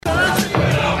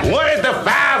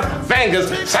fingers.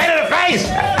 Say to the face.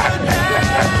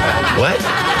 What?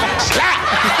 Slap.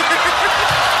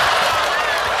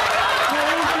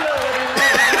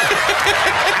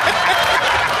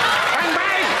 Bang,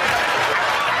 bang.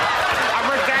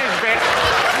 Upper James, bitch.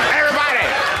 Everybody,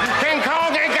 King Kong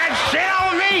ain't got shit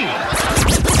on me.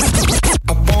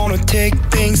 I wanna take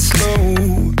things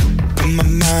slow, put my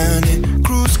mind in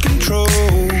cruise control.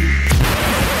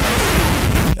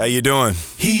 How you doing?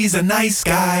 He's a nice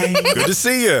guy. Good to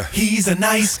see you. He's a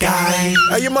nice guy.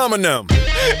 How your mama know?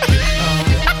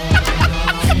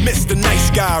 Mr.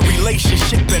 Nice Guy,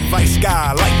 relationship advice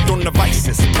guy. Light on the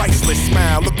vices, priceless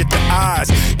smile. Look at the eyes,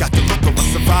 got the look of a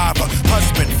survivor.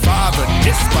 Husband, father,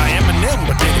 dissed by Eminem,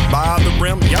 but didn't bother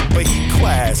him. Yup, but he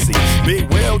classy. Big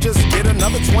Will, just get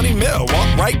another 20 mil.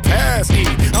 Walk right past me.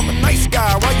 I'm a nice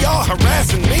guy, why y'all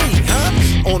harassing me,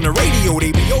 huh? On the radio,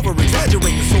 they be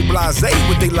over-exaggerating, so blasé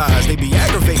with they lies. They be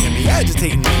aggravating me,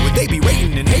 agitating me. Would they be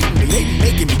rating and hating me? They be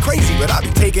making me crazy, but I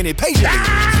be taking it patiently.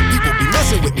 People be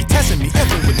messing with me, testing me,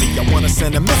 effing with me. I wanna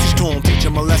send a message to them, teach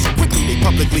them a lesson quickly. They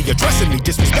publicly addressing me,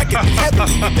 disrespecting me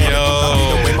heavily.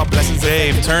 Yo,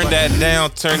 Dave, turn that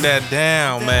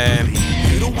down, man.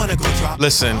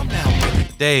 Listen,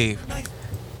 Dave,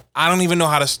 I don't even know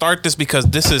how to start this because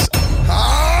this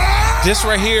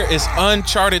right here is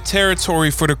uncharted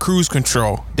territory for the cruise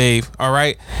control, Dave. All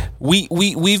right,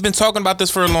 we've been talking about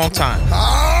this for a long time.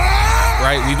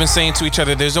 Right, we've been saying to each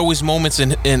other, there's always moments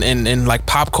in like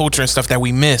pop culture and stuff that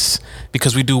we miss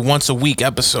because we do once a week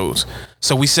episodes.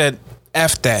 So we said,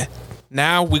 F that.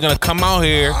 Now we're gonna come out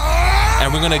here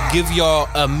and we're gonna give y'all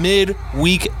a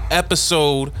mid-week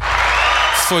episode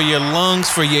for your lungs,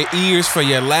 for your ears, for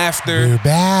your laughter. We're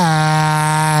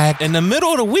back. In the middle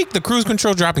of the week, the cruise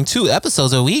control dropping 2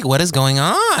 episodes a week. What is going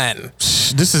on?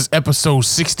 This is episode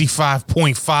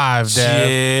 65.5, Dad.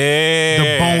 Yeah.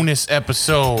 The bonus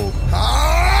episode.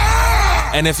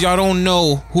 And if y'all don't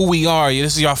know who we are,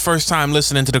 this is your first time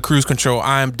listening to the Cruise Control.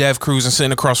 I am Dev Cruz, and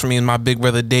sitting across from me is my big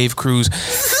brother Dave Cruz.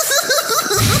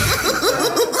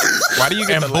 Why do you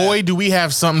get And boy, do we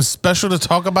have something special to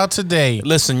talk about today.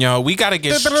 Listen, y'all, we gotta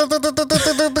get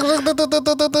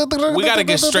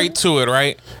straight to it,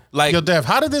 right? Like, Yo, Dev,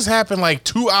 how did this happen like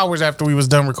 2 hours after we was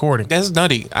done recording? that's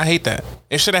nutty. I hate that.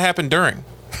 It should have happened during.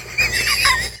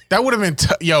 That would have been,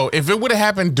 if it would have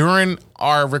happened during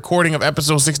our recording of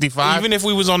episode 65. Even if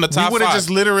we was on the top we would have 5. just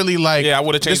literally like, Yeah, I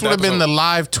would've changed this would have the been the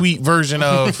live tweet version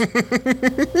of,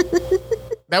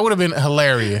 that would have been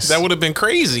hilarious. That would have been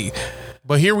crazy.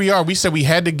 But here we are. We said we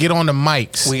had to get on the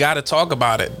mics. We got to talk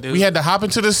about it, dude. We had to hop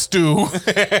into the stew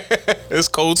It's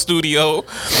Cold Studio.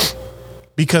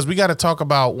 because we got to talk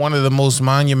about one of the most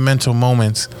monumental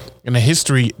moments in the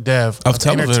history, Dev, of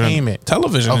television. entertainment,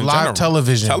 Television of in live general.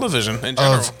 television, in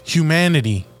general. of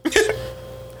humanity.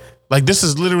 Like this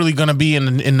is literally going to be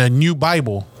in the new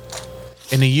Bible.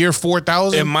 In the year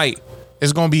 4000, It might.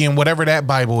 it's going to be in whatever that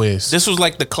Bible is. This was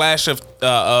like the clash of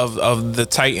the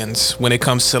Titans when it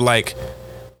comes to like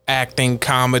acting,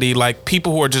 comedy, like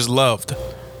people who are just loved.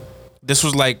 This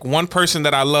was like one person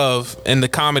that I love in the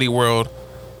comedy world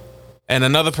and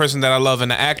another person that I love in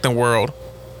the acting world.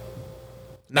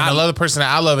 And another person that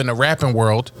I love in the rapping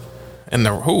world, And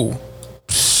the who?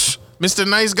 Mr.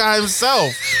 Nice Guy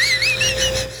himself.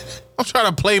 I'm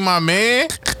trying to play my man.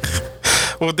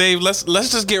 Well, Dave, let's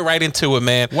just get right into it,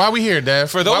 man. Why we here,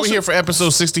 Dev? For those Why we who- here for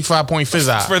episode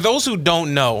 65.5? For those who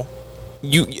don't know,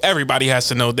 everybody has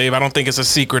to know, Dave. I don't think it's a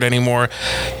secret anymore.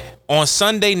 On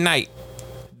Sunday night,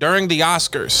 during the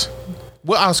Oscars.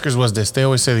 What Oscars was this? They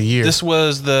always say the year. This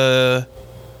was the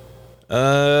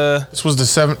This was the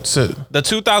 7th. the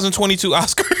 2022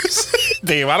 Oscars.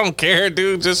 Dave, I don't care,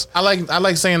 dude. Just I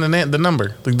like saying the number,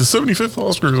 like the 75th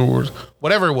Oscars Awards,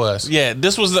 whatever it was. yeah,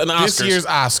 this was an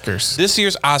Oscars. This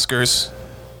year's Oscars.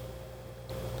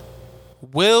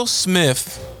 Will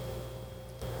Smith,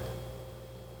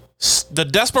 the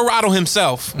desperado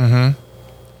himself,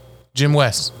 Jim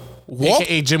West, Walk-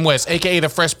 aka Jim West, aka the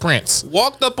Fresh Prince,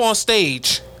 walked up on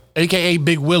stage, aka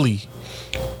Big Willie.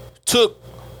 took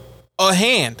a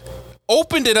hand,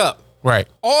 opened it up, Right,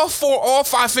 all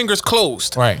 5 fingers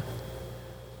closed, right.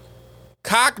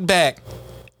 cocked back,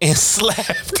 and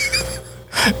slapped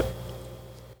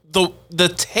the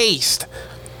taste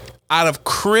out of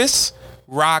Chris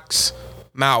Rock's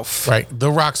mouth. Right,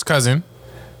 The Rock's cousin.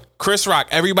 Chris Rock.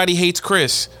 Everybody hates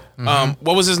Chris.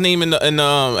 What was his name in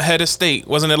the head of state?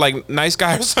 Wasn't it like Nice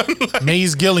Guy or something?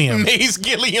 Maze Gilliam, Maze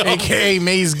Gilliam. aka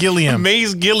Maze Gilliam,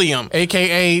 Maze Gilliam.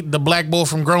 aka the Black Bull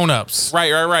from Grown Ups,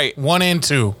 Right. 1 and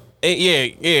 2,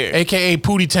 Yeah. aka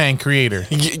Pootie Tang creator.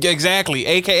 Exactly.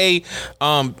 AKA,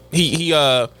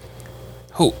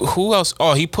 Who else?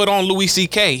 Oh, he put on Louis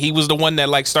C.K. He was the one that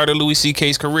like started Louis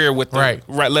C.K.'s career with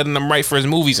letting him write for his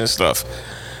movies and stuff.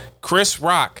 Chris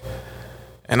Rock,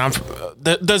 and I'm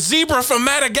the zebra from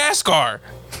Madagascar.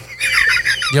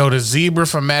 Yo, the zebra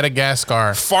from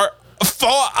Madagascar Fought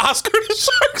Oscar the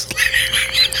Shark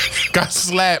Slayer. got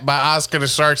slapped by Oscar the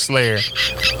Shark Slayer.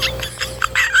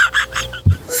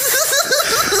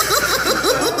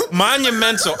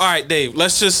 Monumental. All right, Dave.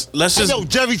 Let's just. Yo,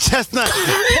 Jerry Chestnut. Put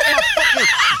my fucking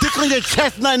dick on your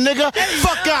chestnut, nigga.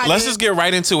 Fuck out. Let's just get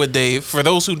right into it, Dave. For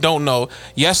those who don't know,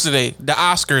 yesterday the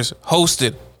Oscars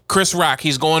hosted Chris Rock.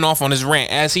 He's going off on his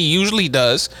rant as he usually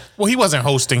does. Well, he wasn't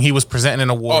hosting. He was presenting an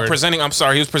award. I'm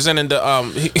sorry. He was presenting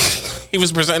the he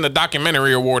was presenting the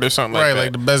documentary award or something like that. Right,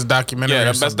 like the best documentary. Yeah, or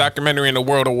the best something. documentary in the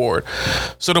world award.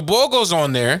 So the boy goes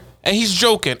on there and he's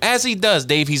joking as he does.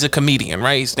 Dave, he's a comedian,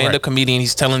 right? He's a stand-up comedian.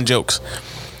 He's telling jokes.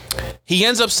 He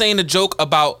ends up saying a joke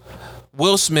about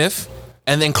Will Smith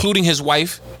and including his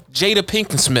wife, Jada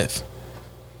Pinkett Smith.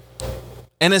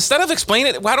 And instead of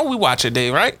explaining it, why don't we watch it,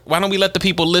 Dave, right? Why don't we let the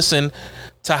people listen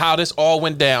to how this all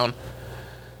went down?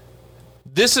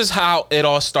 This is how it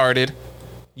all started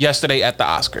yesterday at the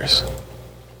Oscars.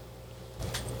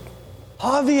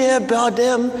 Javier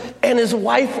Bardem and his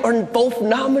wife are both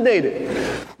nominated.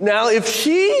 Now, if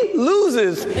she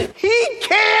loses, he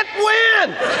can't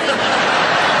win.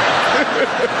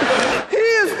 He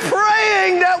is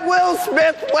praying that Will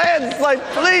Smith wins. Like,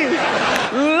 please,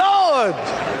 Lord.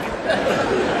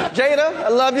 Jada, I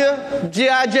love you.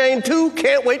 G.I. Jane 2,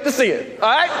 can't wait to see it. All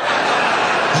right?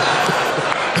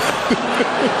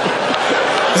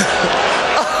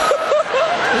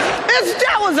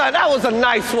 That was a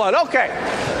nice one. Okay.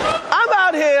 I'm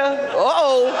out here.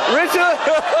 Richard.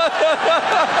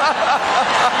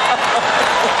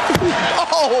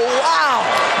 Oh, wow.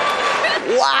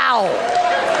 Wow.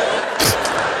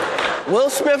 Will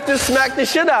Smith just smacked the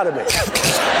shit out of me.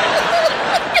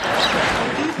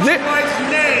 Keep my wife's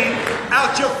name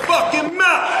out your fucking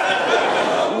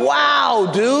mouth.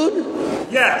 Wow, dude.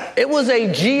 Yes. It was a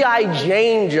G.I.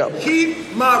 Jane joke.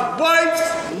 Keep my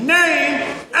wife's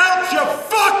name out your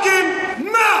fucking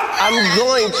mouth. I'm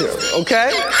going to,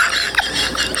 okay?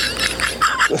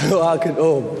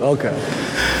 Okay.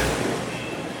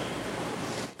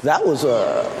 That was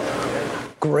a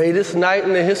greatest night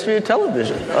in the history of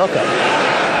television. Okay.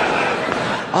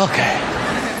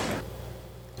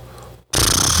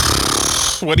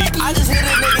 What do you? I just hit a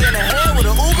nigga in the head with a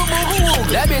ooga booga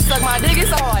wooga. That bitch suck my dick,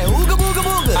 it's all like ooga booga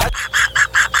booga.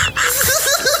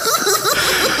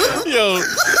 Yo,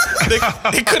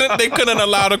 they couldn't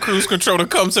allow the cruise control to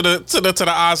come to the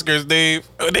Oscars, Dave.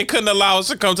 They couldn't allow us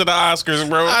to come to the Oscars,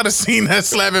 bro. I'd have seen that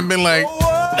slap and been like,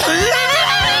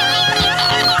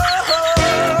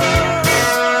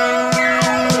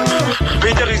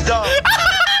 Peter is down.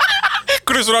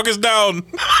 Chris Rock is down.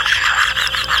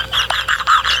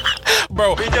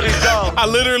 Bro, I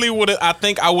literally would have. I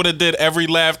think I would have did every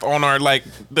laugh on our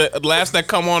the laughs that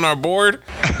come on our board.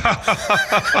 I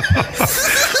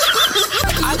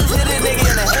just hit a nigga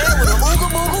in the head with a ooga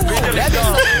booga wooga. That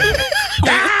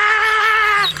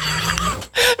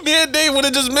bitch. Me and Dave would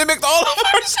have just mimicked all of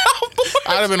our soundboards.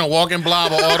 I'd have been a walking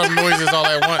blob of all them noises all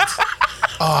at once.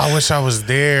 Oh, I wish I was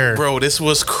there, bro. This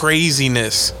was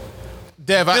craziness.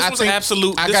 Dev, I was think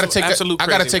absolute. I gotta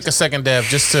take a second, Dev,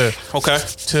 just to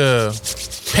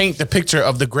paint the picture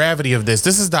of the gravity of this.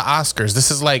 This is the Oscars. This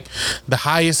is like the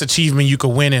highest achievement you could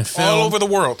win in film. All over the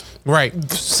world. Right.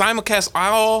 Simulcast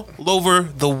all over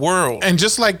the world. And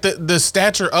just like the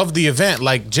stature of the event,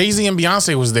 like Jay-Z and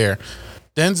Beyonce was there.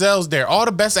 Denzel's there. All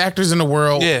the best actors in the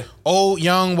world. Yeah. Old,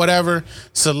 young, whatever.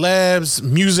 Celebs,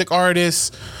 music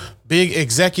artists, big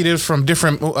executives from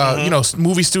different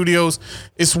movie studios.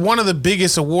 It's one of the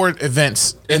biggest award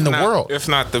events in the world. If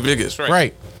not the biggest, right?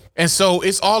 Right. And so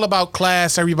it's all about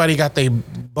class. Everybody got their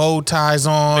bow ties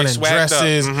on and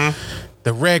dresses,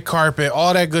 the red carpet,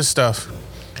 all that good stuff.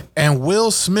 And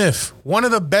Will Smith, one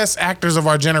of the best actors of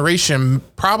our generation,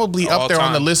 probably up there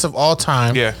on the list of all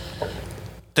time. Yeah.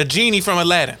 The genie from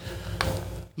Aladdin.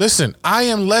 Listen, I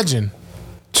Am Legend.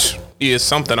 He is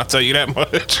something, I'll tell you that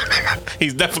much.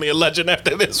 He's definitely a legend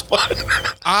after this one.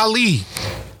 Ali.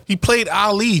 He played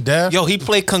Ali, Dad. Yo, he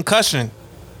played Concussion.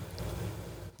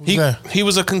 He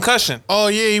was a concussion. Oh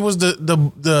yeah, he was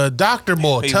the doctor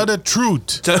boy. Tell the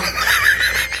truth.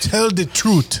 Tell the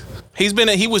truth.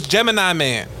 He was Gemini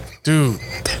Man. Dude.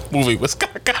 That movie was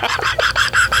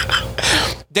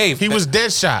Dave. He was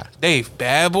Deadshot. Dave,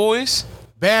 Bad Boys.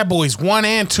 Bad Boys 1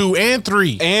 and 2 and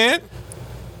 3. And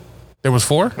there was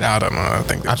 4? I don't know. I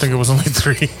think it was only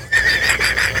 3.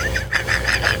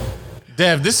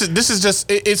 Dev, this is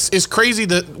just it's crazy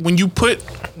that when you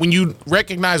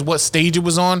recognize what stage it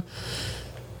was on.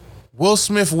 Will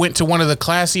Smith went to one of the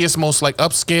classiest, most like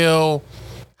upscale,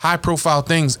 high profile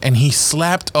things, and he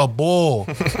slapped a bull.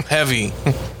 Heavy.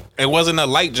 It wasn't a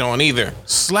light joint either.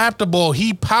 Slapped a bull.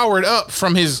 He powered up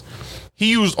from his.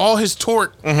 He used all his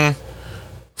torque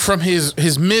from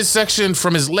his midsection,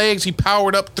 from his legs. He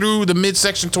powered up through the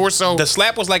midsection torso. The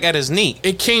slap was like at his knee.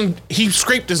 It came. He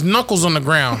scraped his knuckles on the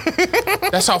ground.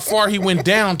 That's how far he went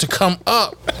down to come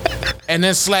up, and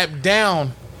then slapped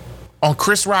down on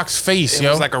Chris Rock's face. It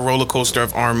was like a roller coaster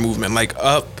of arm movement, like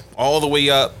up all the way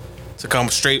up to come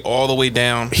straight all the way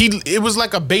down. It was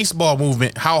like a baseball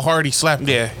movement. How hard he slapped.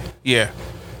 Yeah.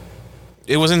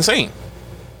 It was insane.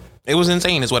 It was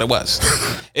insane, is what it was.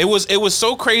 It was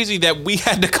so crazy that we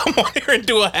had to come on here and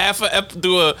do a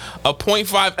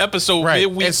 0.5 episode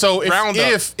midweek. And so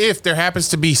if there happens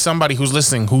to be somebody who's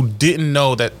listening who didn't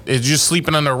know that is just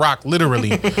sleeping under a rock,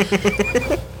 literally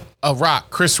a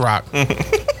rock, Chris Rock.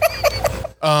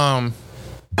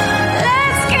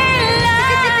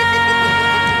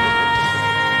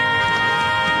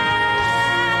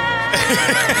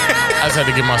 I just had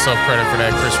to give myself credit for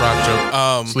that Chris Rock joke.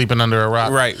 Sleeping under a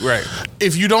rock. Right.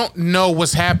 If you don't know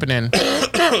what's happening,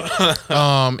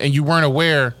 and you weren't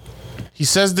aware, he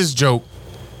says this joke.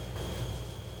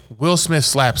 Will Smith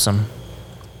slaps him.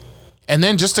 And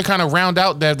then just to kind of round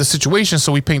out the situation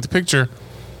so we paint the picture,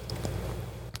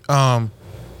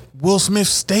 Will Smith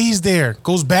stays there,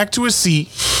 goes back to his seat.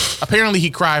 Apparently he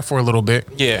cried for a little bit.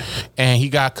 Yeah. And he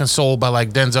got consoled by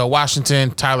like Denzel Washington,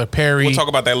 Tyler Perry. We'll talk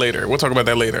about that later.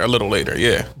 A little later,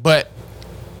 yeah. But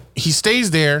he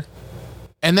stays there,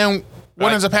 and then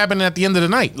what ends up happening at the end of the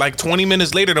night? Like 20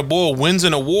 minutes later, the boy wins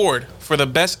an award for the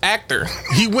best actor.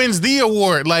 He wins the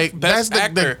award. Like best that's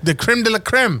actor. The creme de la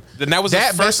creme. And that was his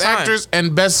first best time. actors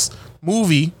and best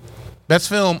movie, best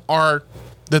film are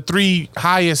the three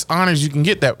highest honors you can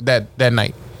get that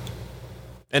night.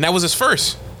 And that was his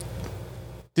first.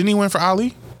 Didn't he win for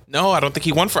Ali? No, I don't think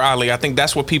he won for Ali. I think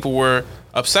that's what people were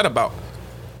upset about.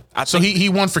 So he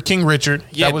won for King Richard.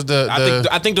 Yeah, that was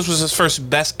I think this was his first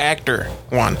best actor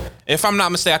one. If I'm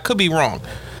not mistaken, I could be wrong,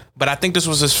 but I think this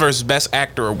was his first best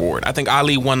actor award. I think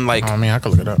Ali won like. I mean, I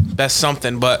could look it up. Best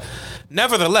something, but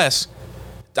nevertheless,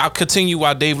 I'll continue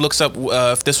while Dave looks up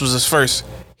if this was his first.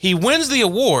 He wins the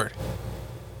award.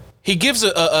 He gives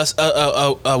a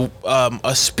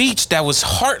speech that was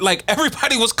heart, like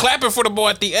everybody was clapping for the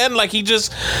boy at the end, like he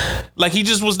just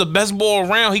was the best boy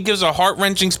around. He gives a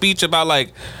heart-wrenching speech about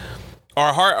like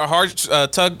our heart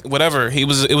tug, whatever. It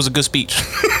was a good speech.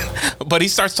 But he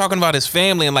starts talking about his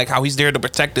family and like how he's there to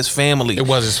protect his family. It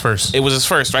was his first,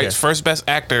 right? Yeah. His first best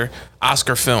actor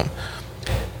Oscar film.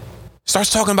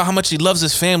 Starts talking about how much he loves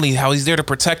his family, how he's there to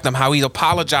protect them, how he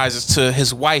apologizes to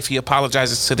his wife, he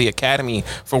apologizes to the Academy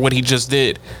for what he just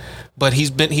did. But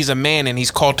he's a man and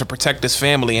he's called to protect his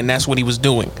family, and that's what he was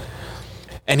doing.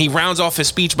 And he rounds off his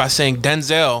speech by saying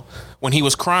Denzel, when he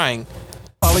was crying,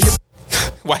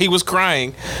 while he was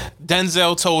crying,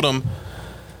 Denzel told him,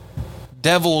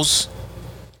 devils,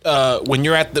 when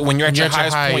you're at your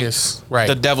highest point, right,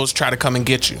 the devils try to come and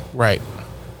get you. Right.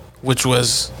 Which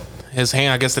was his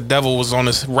hand. I guess the devil was on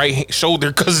his right shoulder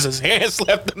because his hand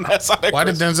slapped the mess out of Why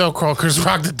did Denzel call Chris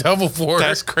Rock the devil for?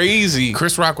 That's crazy.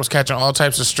 Chris Rock was catching all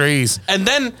types of strays. And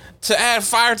then to add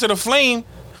fire to the flame,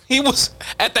 he was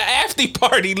at the after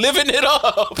party living it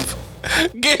up,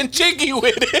 getting jiggy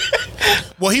with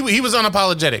it. Well, he was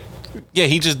unapologetic. Yeah,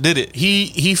 he just did it.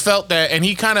 He felt that, and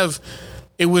he kind of.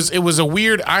 It was a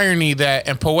weird irony that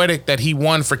and poetic that he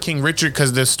won for King Richard,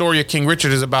 because the story of King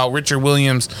Richard is about Richard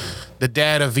Williams, the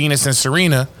dad of Venus and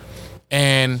Serena,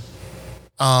 and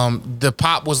the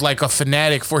pop was like a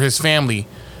fanatic for his family,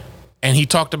 and he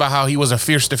talked about how he was a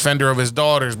fierce defender of his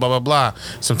daughters, blah blah blah.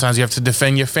 Sometimes you have to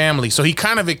defend your family, so he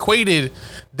kind of equated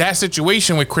that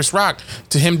situation with Chris Rock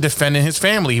to him defending his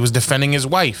family. He was defending his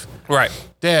wife. Right.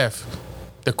 Dev,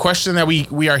 the question that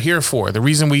we are here for, the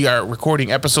reason we are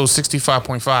recording episode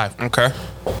 65.5, okay,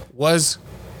 was,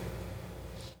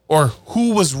 or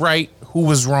who was right, who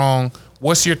was wrong?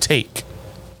 What's your take?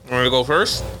 You want to go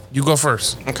first? You go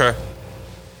first. Okay.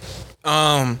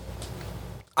 I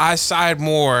side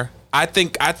more. I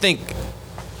think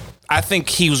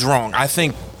he was wrong. I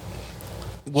think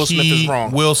Will Smith is wrong.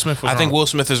 Will Smith was wrong. I think Will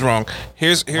Smith is wrong.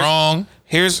 Here's wrong.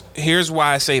 Here's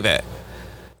why I say that.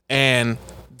 And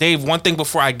Dave, one thing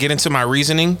before I get into my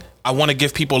reasoning, I want to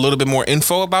give people a little bit more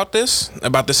info about the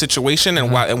situation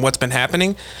and why and what's been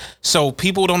happening, so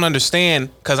people don't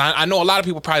understand. Because I know a lot of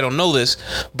people probably don't know this,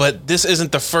 but this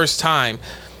isn't the first time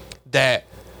that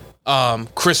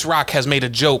Chris Rock has made a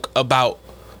joke about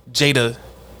Jada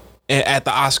at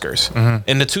the Oscars.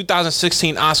 In the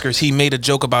 2016 Oscars, he made a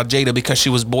joke about Jada because she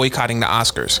was boycotting the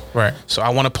Oscars. Right. So I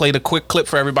want to play the quick clip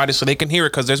for everybody so they can hear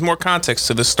it because there's more context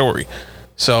to this story.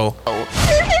 So.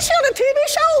 Is she on a TV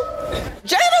show?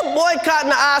 Jada boycotting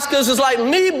the Oscars is like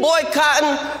me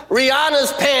boycotting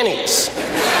Rihanna's panties.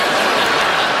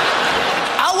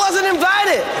 I wasn't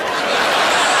invited.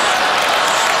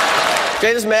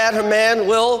 Jada's mad her man,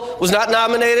 Will, was not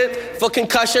nominated for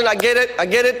Concussion. I get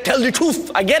it. Tell the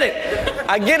truth. I get it.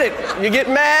 You get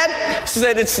mad. She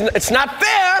said it's not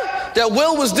fair that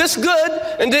Will was this good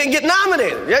and didn't get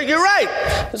nominated. Yeah, you're right.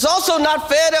 It's also not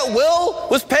fair that Will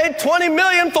was paid $20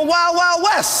 million for Wild Wild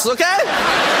West, okay?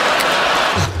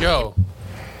 Yo.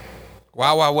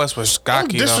 Wild Wild West was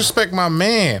cocky. Don't disrespect my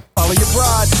man. Follow your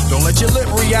pride. Don't let your lip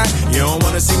react. You don't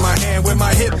want to see my hand where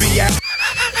my hip be at.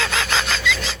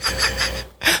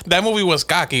 That movie was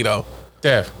cocky though.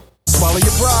 Def. Swallow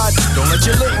your pride. Don't let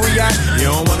your lip react. You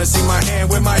don't want to see my hand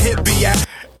where my hip be at.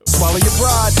 Swallow your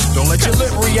pride. Don't let your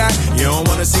lip react. You don't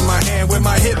want to see my hand where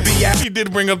my hip be at. He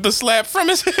did bring up the slap from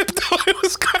his hip though. It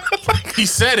was kind of like he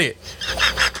said it.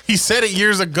 He said it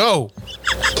years ago.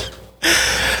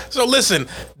 So listen,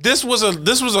 this was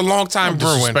a long time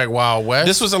brewing. Disrespect Wild West.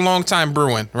 This was a long time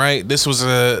brewing, right? This was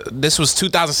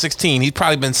 2016. He's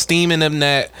probably been steaming in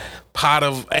that pot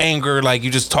of anger, like you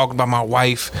just talking about my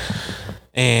wife,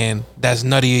 and that's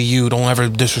nutty of you. Don't ever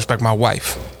disrespect my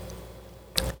wife.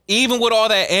 Even with all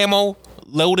that ammo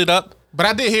loaded up. But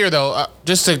I did hear though,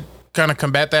 just to kind of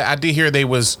combat that, I did hear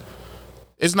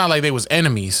it's not like they was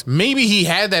enemies. Maybe he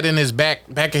had that in his back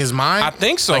of his mind. I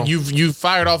think so. Like you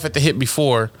fired off at the hip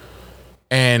before,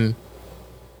 and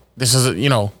this is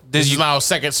this is now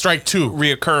second strike 2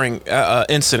 reoccurring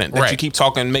incident that you keep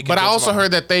talking. Making. But I also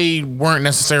heard that they weren't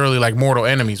necessarily like mortal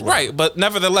enemies. Right, but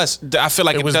nevertheless, I feel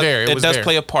like it does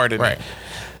play a part in it.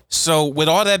 So with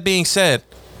all that being said,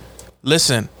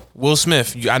 listen. Will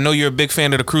Smith, I know you're a big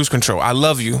fan of the Cruise Control. I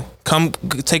love you. Come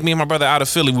take me and my brother out of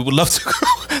Philly. We would love to go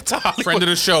to Hollywood. Friend of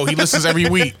the show. He listens every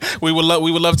week. We would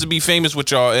love to be famous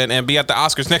with y'all and be at the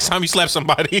Oscars next time you slap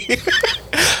somebody.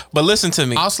 But listen to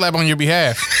me. I'll slap on your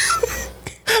behalf.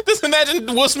 Just imagine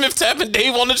Will Smith tapping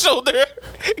Dave on the shoulder.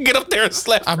 Get up there and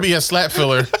slap. I'll be a slap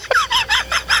filler.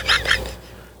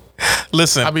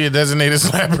 Listen. I'll be a designated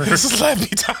slapper.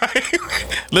 Slappy time.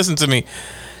 Listen to me.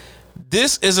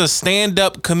 This is a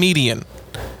stand-up comedian.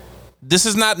 This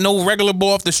is not no regular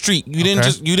boy off the street. You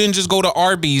didn't just go to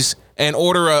Arby's and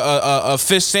order a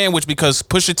fish sandwich because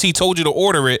Pusha T told you to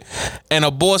order it, and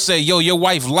a boss said, "Yo, your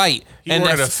wife light." He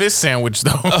ordered a fish sandwich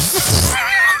though.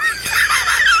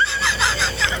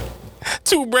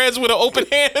 2 breads with an open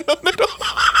hand in the middle.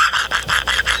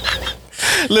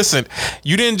 Listen,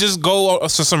 you didn't just go to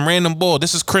some random bull.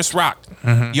 This is Chris Rock.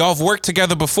 Y'all have worked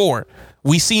together before.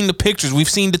 We've seen the pictures. We've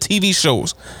seen the TV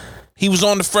shows. He was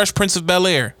on The Fresh Prince of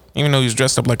Bel-Air. Even though he was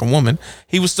dressed up like a woman,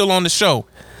 he was still on the show.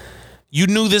 You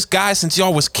knew this guy since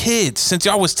y'all was kids, since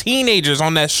y'all was teenagers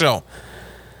on that show.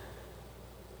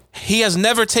 He has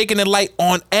never taken a light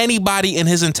on anybody in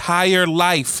his entire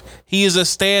life. He is a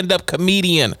stand-up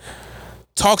comedian.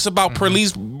 Talks about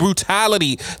police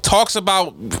brutality, talks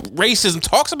about racism,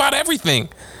 talks about everything.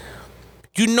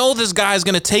 You know this guy's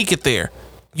going to take it there.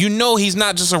 You know he's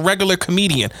not just a regular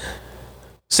comedian.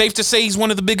 Safe to say he's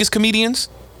one of the biggest comedians,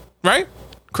 right?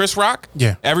 Chris Rock?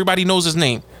 Yeah. Everybody knows his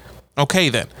name. Okay,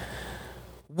 then.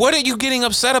 What are you getting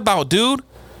upset about, dude?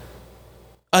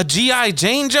 A G.I.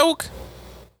 Jane joke?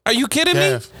 Are you kidding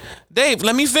me? Dave,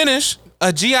 let me finish.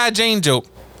 A G.I. Jane joke.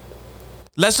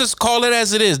 Let's just call it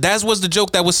as it is. That was the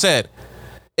joke that was said.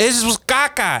 It just was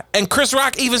caca. And Chris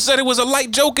Rock even said it was a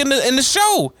light joke in the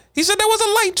show. He said that was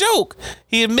a light joke.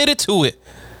 He admitted to it.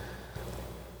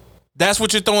 That's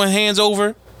what you're throwing hands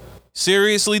over?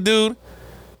 Seriously, dude?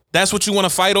 That's what you want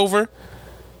to fight over?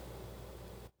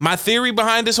 My theory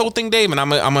behind this whole thing, Dave, and I'm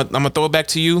gonna throw it back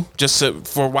to you just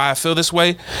for why I feel this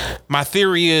way. My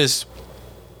theory is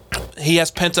he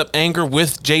has pent up anger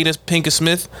with Jada Pinkett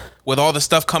Smith with all the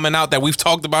stuff coming out that we've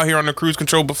talked about here on the Cruise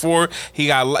Control before. He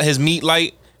got his meat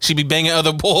light. She be banging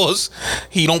other bulls.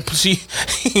 She don't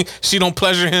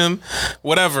pleasure him.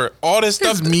 Whatever. All this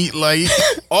stuff. His meat light.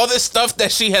 All this stuff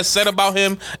that she has said about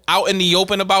him out in the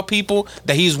open about people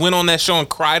that he's went on that show and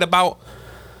cried about.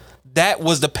 That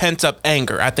was the pent up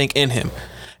anger, I think, in him.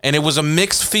 And it was a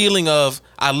mixed feeling of,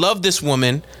 I love this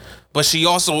woman, but she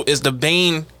also is the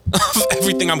bane of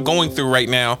everything I'm going through right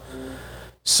now.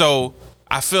 So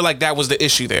I feel like that was the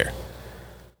issue there.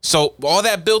 So all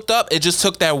that built up, it just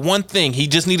took that one thing. He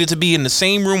just needed to be in the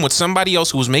same room with somebody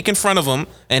else who was making fun of him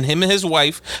and his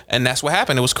wife, and that's what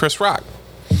happened. It was Chris Rock.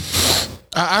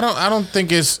 I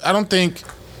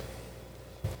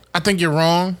think you're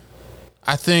wrong.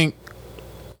 I think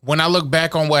when I look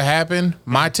back on what happened,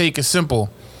 my take is simple.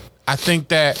 I think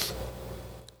that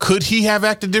could he have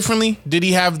acted differently? Did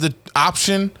he have the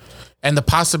option and the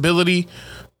possibility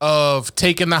of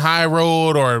taking the high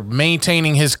road or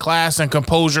maintaining his class and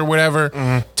composure,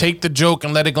 whatever, take the joke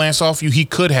and let it glance off you? He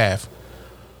could have.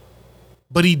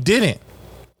 But he didn't.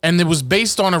 And it was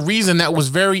based on a reason that was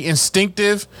very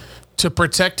instinctive to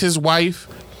protect his wife.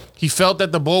 He felt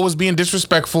that the bull was being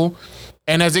disrespectful.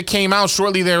 And as it came out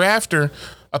shortly thereafter,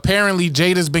 apparently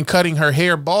Jada's been cutting her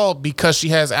hair bald because she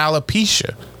has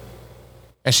alopecia.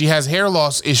 And she has hair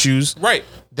loss issues. Right.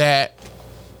 That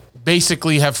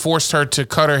basically have forced her to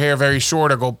cut her hair very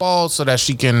short or go bald so that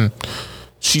she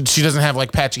doesn't have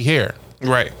like patchy hair.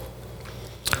 Right.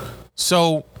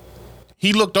 So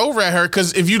he looked over at her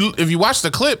because if you watch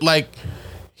the clip, like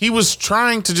he was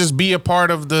trying to just be a part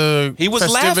of the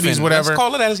festivities, laughing. whatever. Let's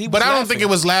call it as he was but I don't laughing. think it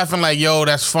was laughing like, yo,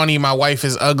 that's funny. My wife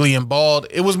is ugly and bald.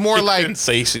 It was more like didn't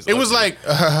say she's it was like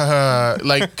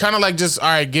kind of like just all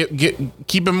right,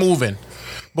 keep it moving.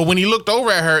 But when he looked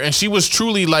over at her and she was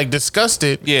truly like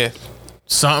disgusted, yeah,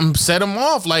 something set him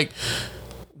off. Like,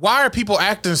 why are people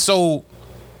acting so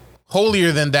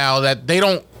holier than thou that they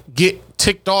don't get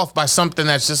ticked off by something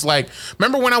that's just like?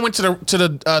 Remember when I went to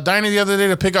the diner the other day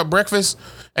to pick up breakfast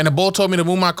and the bull told me to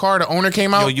move my car? The owner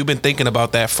came out. Yo, you've been thinking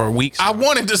about that for weeks. I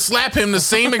wanted to slap him the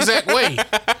same exact way.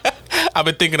 I've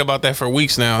been thinking about that for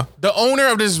weeks now. The owner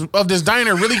of this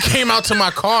diner really came out to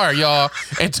my car, y'all,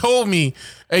 and told me,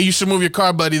 hey, you should move your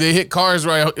car, buddy. They hit cars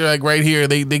right here.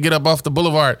 They get up off the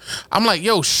boulevard. I'm like,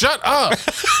 yo, shut up.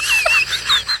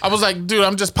 I was like, dude,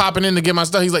 I'm just popping in to get my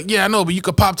stuff. He's like, yeah, I know, but you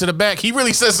could pop to the back. He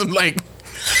really said some like...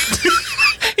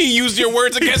 He used your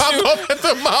words against you. Up at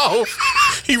the mouth.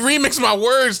 He remixed my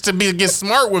words to get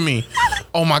smart with me.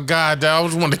 Oh my God, dad, I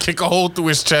just wanted to kick a hole through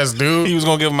his chest, dude. He was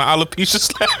gonna give him an alopecia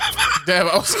slap. Damn,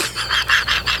 I was...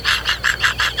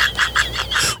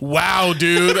 Wow,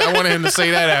 dude. I wanted him to say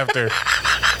that after.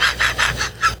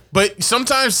 But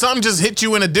sometimes something just hits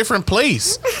you in a different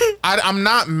place. I'm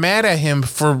not mad at him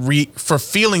for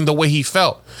feeling the way he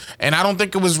felt. And I don't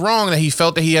think it was wrong that he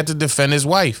felt that he had to defend his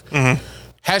wife. Mm-hmm.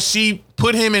 Has she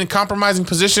put him in compromising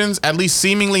positions, at least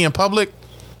seemingly in public?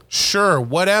 Sure,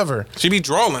 whatever. She be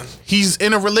drawing. He's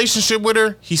in a relationship with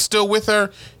her. He's still with her.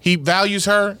 He values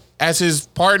her as his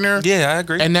partner. Yeah, I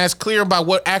agree. And that's clear by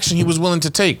what action he was willing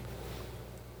to take.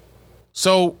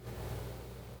 So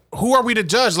who are we to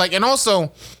judge? Like, and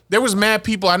also there was mad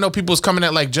people. I know people was coming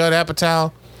at like Judd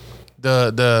Apatow,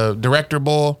 the director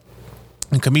bull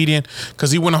and comedian,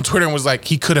 because he went on Twitter and was like,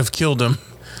 he could have killed him.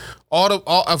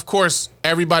 Of course,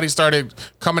 everybody started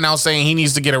coming out saying he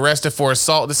needs to get arrested for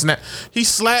assault, this and that. He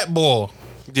slapped bull.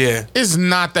 Yeah. It's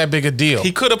not that big a deal.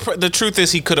 He could have. The truth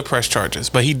is, he could have pressed charges,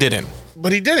 but he didn't.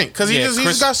 But he didn't, because he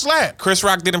just got slapped. Chris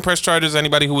Rock didn't press charges.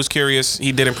 Anybody who was curious,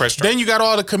 he didn't press charges. Then you got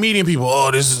all the comedian people. Oh,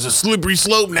 this is a slippery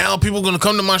slope. Now people are going to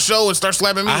come to my show and start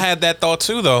slapping me. I had that thought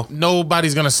too, though.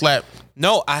 Nobody's going to slap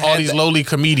all these lowly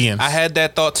comedians. I had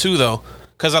that thought too, though.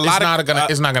 Because it's not going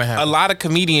to happen. A lot of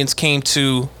comedians came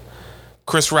to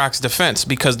Chris Rock's defense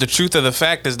because the truth of the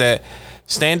fact is that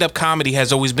stand-up comedy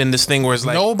has always been this thing where it's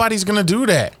like, nobody's gonna do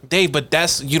that, Dave. But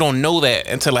you don't know that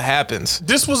until it happens.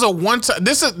 This was a one-time.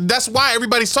 That's why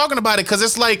everybody's talking about it, because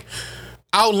it's like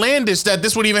outlandish that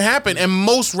this would even happen, and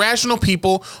most rational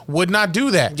people would not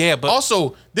do that. Yeah, but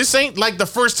also this ain't like the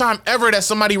first time ever that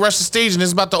somebody rushed the stage and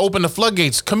is about to open the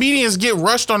floodgates. Comedians get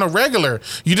rushed on a regular.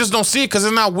 You just don't see it because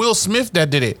it's not Will Smith that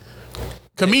did it.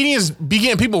 Comedians be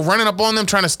getting people running up on them,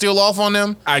 trying to steal off on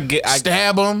them.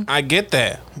 Stab them. I get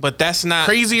that, but that's not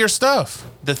crazier stuff.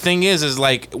 The thing is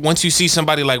like once you see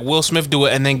somebody like Will Smith do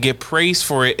it and then get praised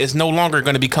for it, it's no longer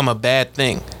going to become a bad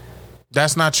thing.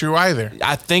 That's not true either.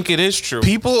 I think it is true.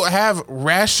 People have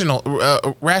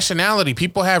rationality.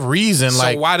 People have reason.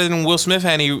 So why didn't Will Smith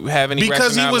have any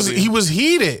because rationality? he was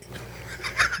heated.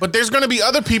 But there's going to be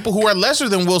other people who are lesser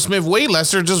than Will Smith, way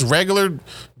lesser, just regular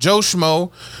Joe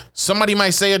Schmo. Somebody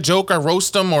might say a joke or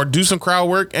roast them or do some crowd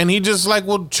work, and he just like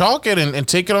will chalk it and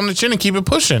take it on the chin and keep it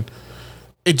pushing.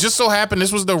 It just so happened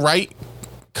this was the right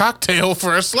cocktail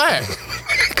for a slap.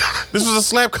 This was a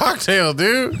slap cocktail,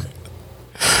 dude.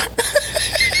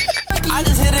 I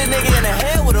just hit a nigga in the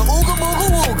head with a ooga booga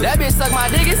wooga. That bitch suck my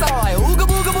dick, it's all like ooga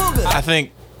booga booga.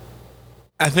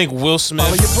 I think Will Smith.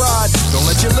 Follow your pride, don't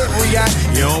let your lip react.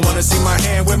 You don't want to see my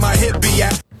hand where my hip be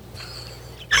at.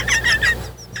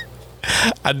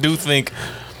 I do think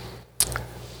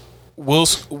Will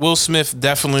Smith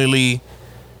definitely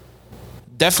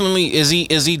is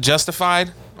he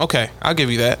justified? Okay, I'll give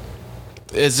you that.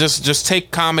 It's just take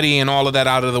comedy and all of that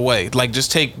out of the way. Like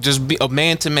just be a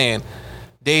man to man.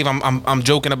 Dave, I'm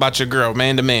joking about your girl,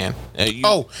 man to man.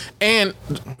 And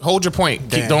hold your point.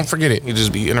 Don't forget it. You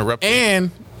just be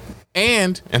interrupting.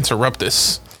 And interrupt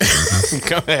this.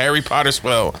 Harry Potter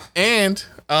spell. And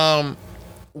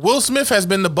Will Smith has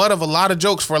been the butt of a lot of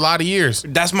jokes for a lot of years.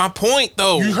 That's my point,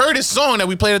 though. You heard his song that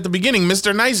we played at the beginning,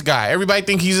 Mr. Nice Guy. Everybody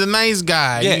think he's a nice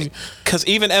guy. Yeah, because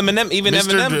even Eminem,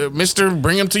 Mr.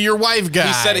 Bring Him to Your Wife guy.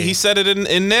 He said it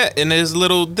in his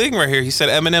little thing right here. He said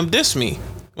Eminem dissed me.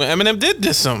 When Eminem did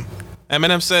diss him,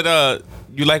 Eminem said,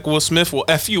 "You like Will Smith? Well,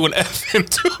 F you and F him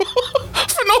too."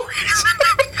 For no reason.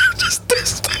 Just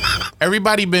dissed him.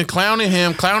 Everybody been clowning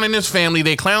him, clowning his family.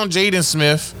 They clown Jaden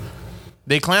Smith.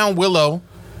 They clown Willow.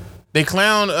 They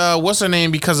clown what's her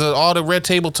name because of all the red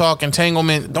table talk,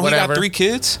 entanglement. Don't whatever. he got 3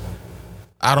 kids?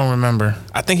 I don't remember.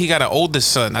 I think he got an oldest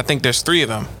son. I think there's 3 of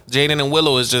them. Jaden and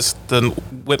Willow is just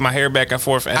with my hair back and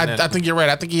forth. And I think you're right.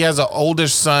 I think he has an older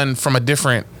son from a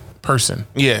different person.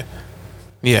 Yeah.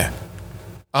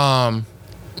 But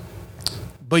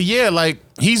yeah, like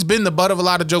he's been the butt of a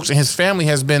lot of jokes, and his family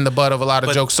has been the butt of a lot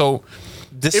of jokes. So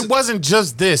it wasn't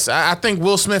just this. I think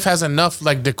Will Smith has enough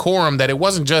like decorum that it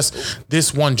wasn't just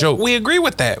this one joke. We agree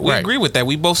with that. We agree with that.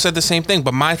 We both said the same thing.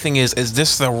 But my thing is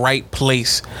this the right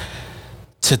place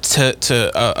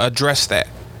to address that?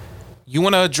 You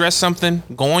want to address something?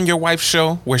 Go on your wife's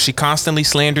show where she constantly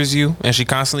slanders you and she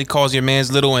constantly calls your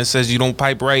man's little and says you don't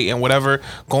pipe right and whatever.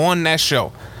 Go on that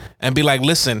show and be like,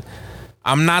 listen,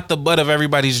 I'm not the butt of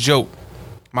everybody's joke.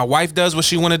 My wife does what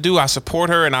she want to do. I support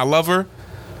her and I love her.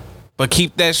 But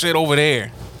keep that shit over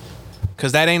there.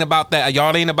 Because that ain't about that.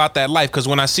 Y'all ain't about that life. Because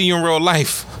when I see you in real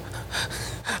life,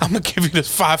 I'm going to give you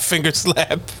this 5-finger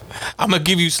slap. I'm going to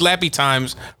give you slappy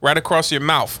times right across your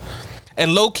mouth.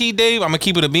 And low-key, Dave, I'm going to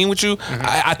keep it a bean with you. Mm-hmm.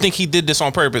 I think he did this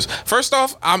on purpose. First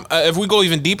off, if we go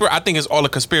even deeper, I think it's all a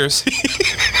conspiracy.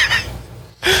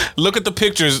 Look at the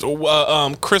pictures.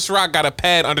 Chris Rock got a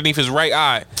pad underneath his right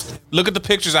eye. Look at the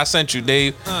pictures I sent you,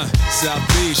 Dave. South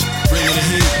Beach, bringing the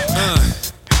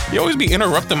heat. You always be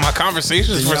interrupting my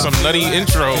conversations for some nutty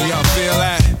intro. Y'all feel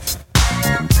that?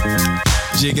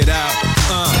 Jig it out.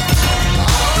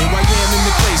 In Miami,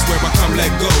 the place where I come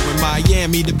let go. In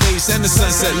Miami, the base and the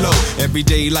sunset low. Every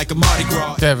day like a Mardi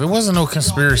Gras. Dev, it wasn't no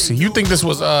conspiracy. You think this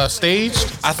was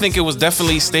staged? I think it was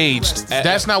definitely staged.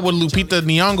 That's not what Lupita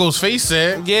Nyong'o's face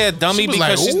said. Yeah, dummy,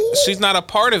 because like, she's not a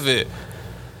part of it.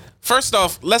 First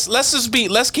off, let's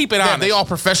keep it honest. They all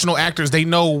professional actors. They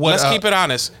know what. Let's keep it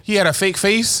honest. He had a fake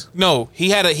face? No, he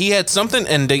had something,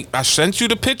 and I sent you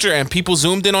the picture, and people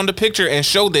zoomed in on the picture and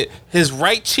showed that his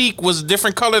right cheek was a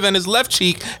different color than his left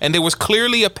cheek, and there was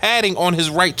clearly a padding on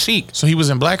his right cheek. So he was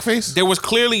in blackface?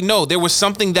 There was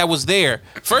something that was there.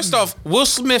 First off, Will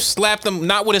Smith slapped him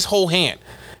not with his whole hand.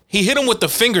 He hit him with the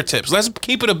fingertips. Let's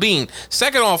keep it a bean.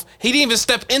 Second off, he didn't even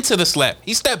step into the slap.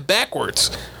 He stepped backwards.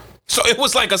 So it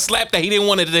was like a slap that he didn't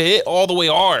want it to hit all the way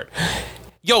hard.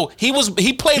 Yo, he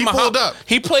played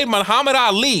Muhammad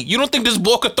Ali. You don't think this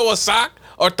boy could throw a sock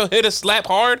or hit a slap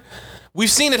hard? We've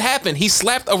seen it happen. He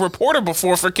slapped a reporter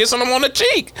before for kissing him on the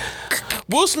cheek.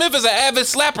 Will Smith is an avid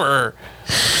slapper.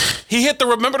 He hit the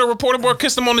reporter boy,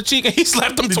 kissed him on the cheek, and he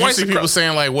slapped him twice. Did you see people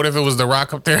saying like, what if it was The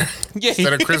Rock up there? Yeah,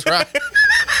 instead of Chris Rock?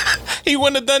 He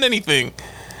wouldn't have done anything.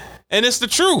 And it's the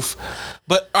truth.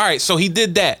 But all right, so he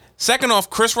did that. Second off,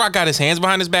 Chris Rock got his hands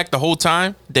behind his back the whole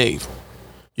time. Dave.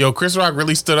 Yo, Chris Rock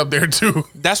really stood up there too.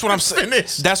 That's what I'm saying.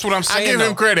 That's what I'm saying. I give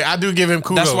him credit. I do give him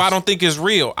kudos. That's why I don't think it's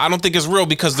real. I don't think it's real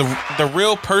because the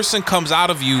real person comes out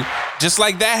of you, just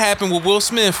like that happened with Will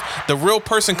Smith. The real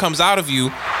person comes out of you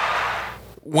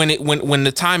when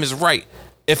the time is right.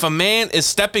 If a man is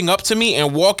stepping up to me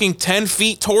and walking 10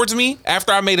 feet towards me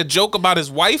after I made a joke about his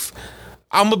wife,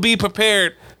 I'm gonna be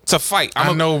prepared to fight.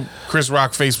 I know Chris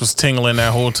Rock's face was tingling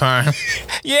that whole time.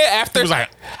 Yeah, after he was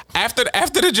like, after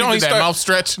the joint, that mouth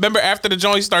stretch. Remember after the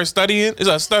joint, he started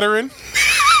stuttering.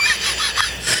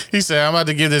 He said, "I'm about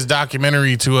to give this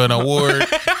documentary to an award."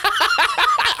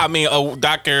 I mean,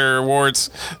 Dr.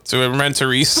 Awards to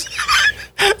mentorees.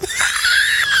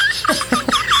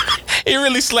 He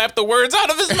really slapped the words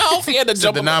out of his mouth. He had to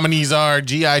jump. The nominees are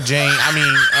G.I. Jane.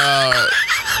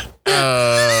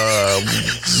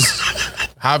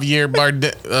 Javier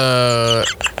Bardem.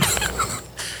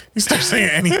 He starts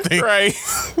saying anything. Right.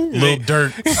 Lil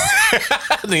Durk.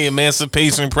 The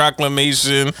Emancipation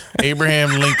Proclamation.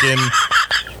 Abraham Lincoln.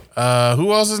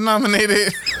 Who else is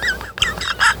nominated?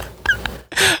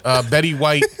 Betty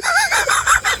White.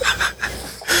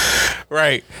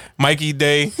 Right. Mikey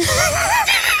Day.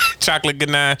 Chocolate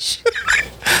ganache.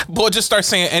 Boy, just start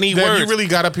saying any Dave, words. You really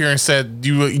got up here and said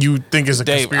you think it's a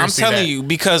Dave, conspiracy. I'm telling you,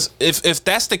 because if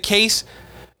that's the case,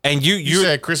 and you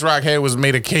said Chris Rock head was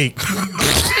made of cake.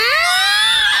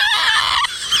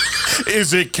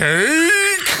 Is it cake?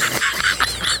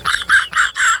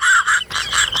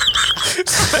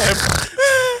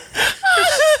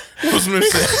 Will Smith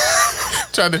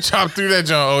said, tried to chop through that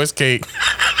joint. Oh, it's cake.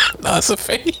 No, it's a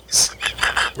face.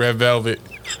 Red velvet.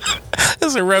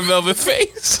 It's a red velvet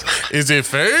face. Is it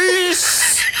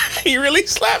face? He really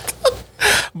slapped him.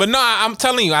 But no, I'm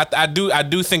telling you, I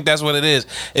do think that's what it is.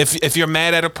 If you're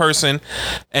mad at a person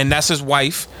and that's his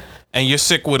wife and you're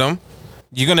sick with him,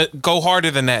 you're gonna go harder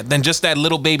than just that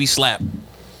little baby slap.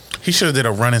 He should have did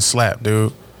a running slap,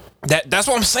 dude. That's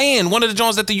what I'm saying. One of the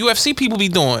joints that the UFC people be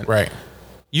doing. Right.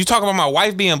 You talking about my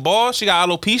wife being bald? She got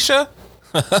alopecia?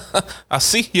 I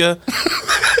see ya.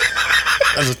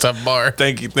 That's a tough bar.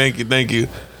 Thank you.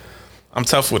 I'm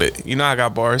tough with it. You know I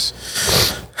got bars.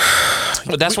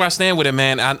 But that's where I stand with it,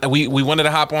 man. We wanted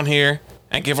to hop on here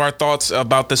and give our thoughts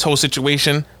about this whole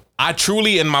situation. I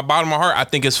truly, in my bottom of my heart, I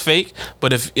think it's fake.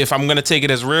 But if I'm gonna take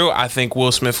it as real, I think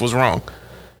Will Smith was wrong.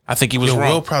 I think he was wrong.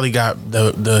 Will probably got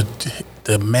the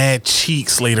mad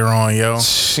cheeks later on, yo.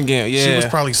 Yeah. She was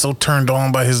probably so turned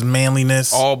on by his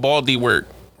manliness. All baldy work.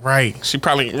 Right. She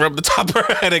probably rubbed the top of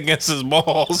her head against his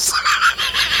balls.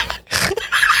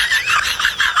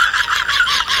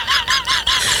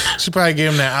 She probably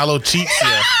gave him that aloe cheeks,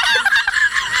 yeah.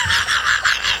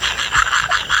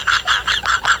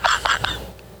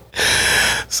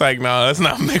 It's like, no, let's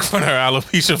not make fun of her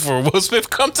alopecia for Will Smith.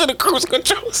 Come to the cruise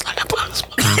control. Slap us.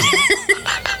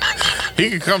 He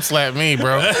could come slap me,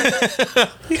 bro.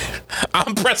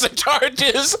 I'm pressing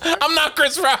charges. I'm not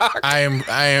Chris Rock. I am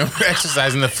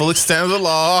exercising the full extent of the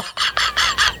law.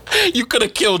 You could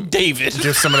have killed David.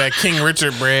 Give some of that King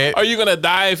Richard bread. Are you gonna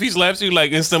die if he slaps you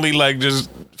like instantly, like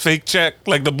just fake check?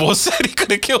 Like the boss said he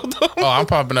could have killed him. Oh, I'm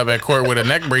popping up at court with a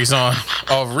neck brace on,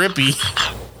 all rippy.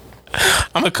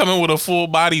 I'm gonna come in with a full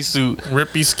bodysuit,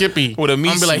 rippy skippy, with a meat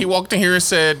I'm gonna be like, he walked in here and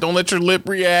said, "Don't let your lip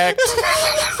react.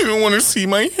 You don't want to see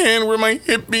my hand where my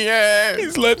hip be at."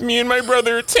 He's let me and my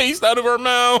brother taste out of our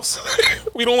mouths.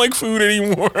 We don't like food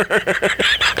anymore.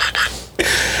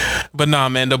 But nah,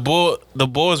 man, the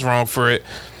bull is wrong for it.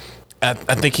 I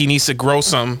think he needs to grow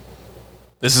some.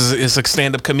 It's a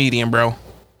stand-up comedian, bro,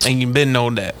 and you've been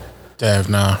known that. Dev,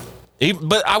 nah.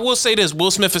 But I will say this: Will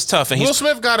Smith is tough, and Will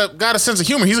Smith got a sense of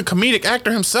humor. He's a comedic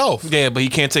actor himself. Yeah, but he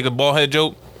can't take a bald head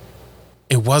joke.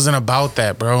 It wasn't about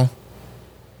that, bro.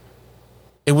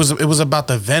 It was about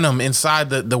the venom inside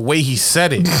the way he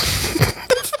said it.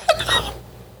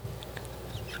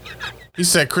 He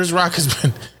said Chris Rock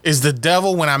is the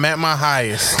devil when I'm at my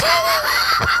highest.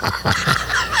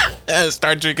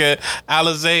 Start drinking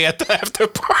Alizé at the after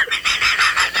party.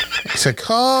 He said,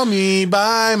 "Call me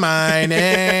by my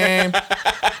name."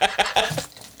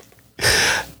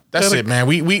 That's it, man.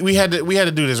 We had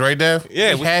to do this, right, Dev?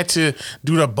 Yeah, we had to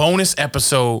do the bonus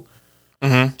episode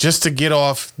just to get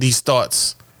off these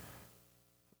thoughts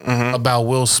about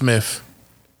Will Smith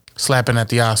slapping at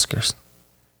the Oscars.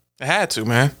 I had to,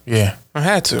 man. Yeah, I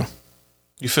had to.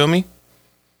 You feel me?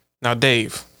 Now,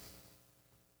 Dave,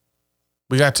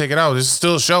 we gotta take it out. This is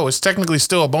still a show. It's technically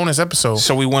still a bonus episode.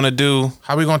 So we want to do.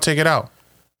 How we gonna take it out?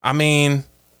 I mean,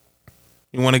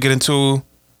 you want to get into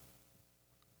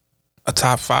a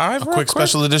top 5? A quick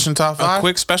special edition top 5. A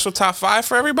quick special top 5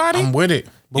 for everybody. I'm with it,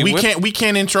 but we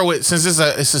can't intro it since it's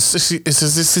a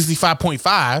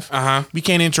 65.5. We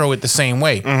can't intro it the same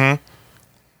way.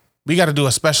 We got to do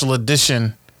a special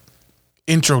edition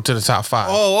intro to the top 5.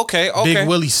 Oh, okay. Big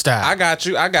Willie style. I got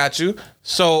you.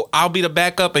 So I'll be the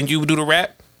backup and you do the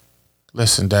rap.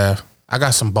 Listen, Dav, I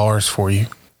got some bars for you.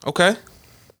 Okay.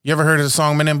 You ever heard of the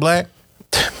song Men in Black?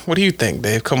 What do you think,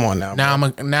 Dave? Come on now.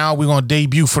 Now we're gonna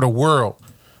debut for the world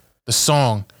the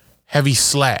song Heavy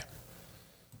Slap.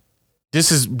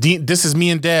 This is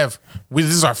me and Dev. This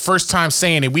is our first time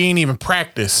saying it. We ain't even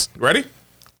practiced. Ready?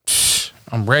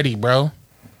 I'm ready, bro.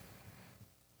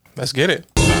 Let's get it.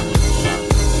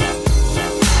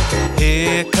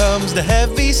 Here comes the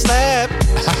heavy slap.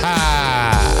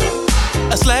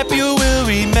 A slap you will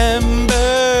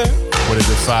remember. What did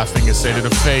the 5 fingers say to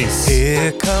the face?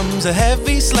 Here comes a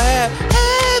heavy slap.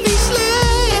 Heavy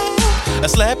slap. A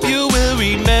slap you will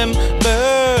remember.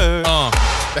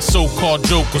 That so-called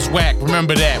joke was whack.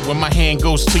 Remember that when my hand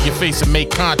goes to your face and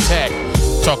make contact.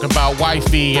 Talking about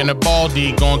wifey and a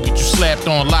baldy gonna get you slapped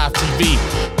on live TV.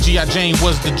 G.I. Jane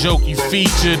was the joke you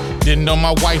featured. Didn't know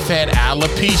my wife had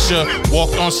alopecia.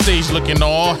 Walked on stage looking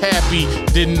all happy.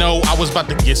 Didn't know I was about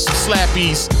to get some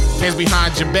slappies. Hands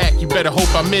behind your back, you better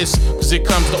hope I miss. Cause it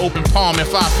comes to open palm and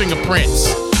 5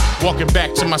 fingerprints. Walking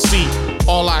back to my seat,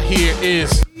 all I hear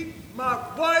is my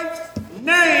wife's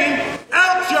name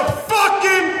out your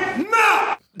fucking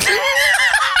mouth.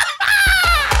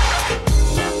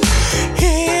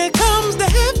 Here comes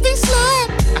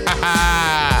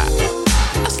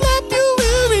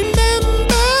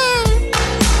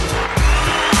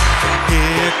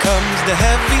comes the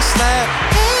heavy slap.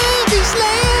 Heavy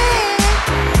slap.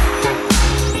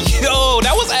 Yo,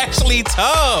 that was actually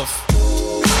tough.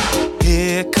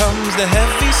 Here comes the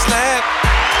heavy slap.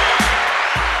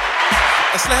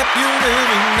 A slap you will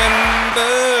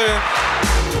remember.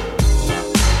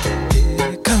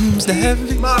 Here comes the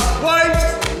heavy. My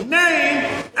wife's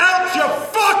name out your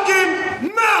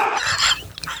fucking mouth.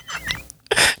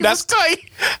 That's tight.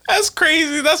 That's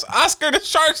crazy. That's Oscar the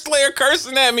Shark Slayer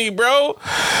cursing at me, bro.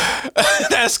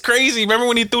 That's crazy. Remember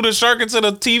when he threw the shark into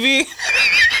the TV?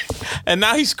 And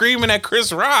now he's screaming at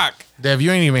Chris Rock. Dev,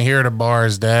 you ain't even hear the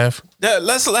bars, Dev.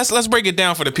 Let's break it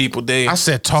down for the people, Dave. I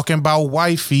said talking about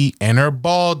wifey and her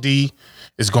baldy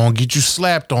is gonna get you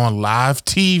slapped on live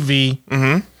TV.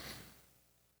 Mm-hmm.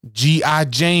 G.I.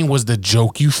 Jane was the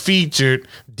joke you featured.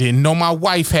 Didn't know my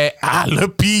wife had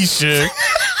alopecia.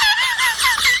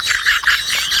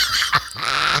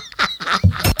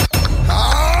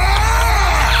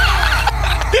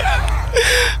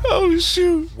 Oh,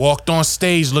 shoot. Walked on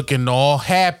stage looking all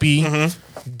happy.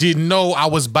 Mm-hmm. Didn't know I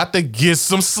was about to get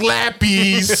some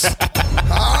slappies.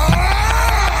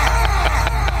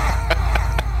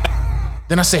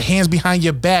 Then I said, hands behind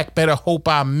your back, better hope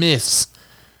I miss.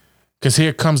 Because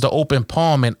here comes the open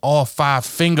palm and all 5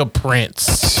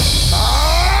 fingerprints.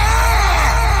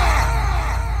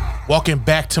 Walking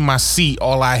back to my seat,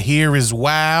 all I hear is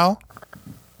wow.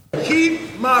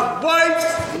 Keep my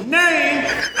wife's name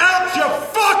out your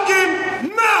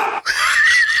fucking mouth.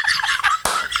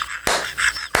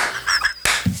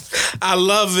 I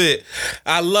love it.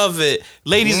 I love it.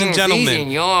 Ladies and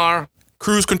gentlemen,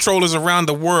 cruise controllers around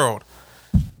the world.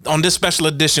 On this special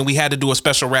edition, we had to do a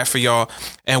special rap for y'all,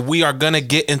 and we are going to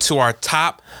get into our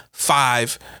top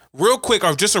 5 real quick,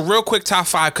 or just a real quick top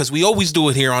 5, because we always do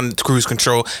it here on Cruise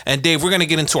Control. And Dave, we're going to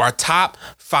get into our top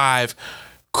 5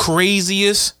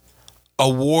 craziest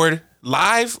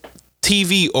live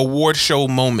TV award show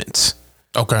moments.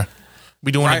 Okay.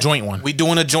 We doing a joint one. We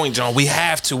doing a joint, John. We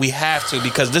have to,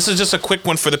 because this is just a quick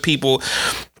one for the people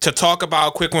to talk about,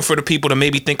 a quick one for the people to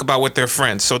maybe think about with their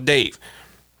friends. So, Dave,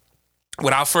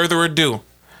 without further ado,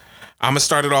 I'm going to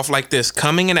start it off like this.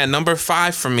 Coming in at number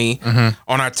 5 for me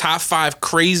on our top 5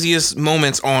 craziest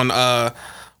moments on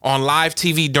live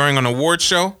TV during an award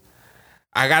show,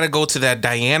 I got to go to that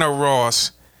Diana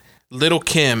Ross, Lil'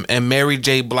 Kim, and Mary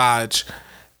J. Blige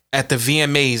at the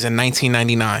VMAs in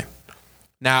 1999.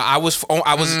 Now, I was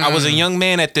a young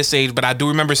man at this age, but I do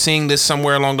remember seeing this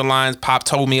somewhere along the lines. Pop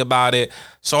told me about it.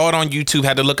 Saw it on YouTube.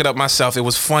 Had to look it up myself. It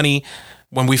was funny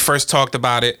when we first talked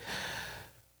about it.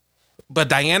 But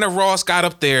Diana Ross got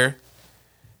up there.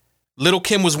 Lil'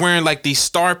 Kim was wearing like these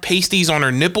star pasties on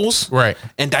her nipples. Right.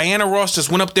 And Diana Ross just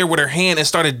went up there with her hand and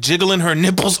started jiggling her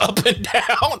nipples up and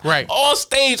down. Right. All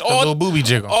stage. The little booby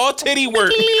jiggle. All titty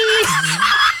work.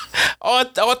 all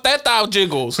teta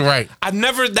jiggles. Right.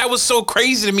 That was so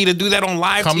crazy to me to do that on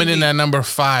live Coming TV. in at number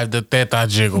 5, the teta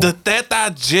jiggle. The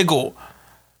teta jiggle.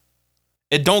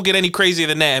 It don't get any crazier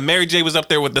than that. And Mary J was up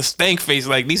there with the stank face,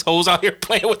 like these hoes out here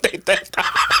playing with their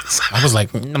tetas. I was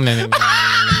like, me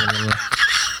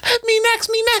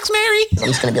next, Mary. I'm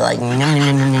just gonna be like, All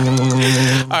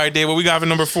right, Dave, what we got for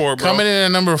number 4, bro? Coming in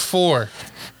at number 4,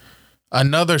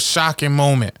 another shocking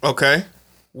moment. Okay.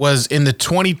 Was in the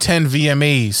 2010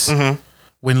 VMAs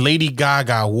when Lady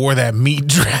Gaga wore that meat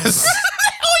dress.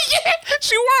 Oh, yeah.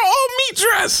 She wore an all meat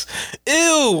dress.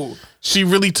 Ew. She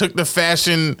really took the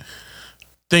fashion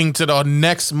thing to the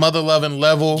next mother-loving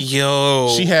level.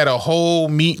 Yo. She had a whole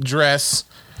meat dress.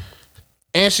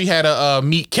 And she had a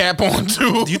meat cap on,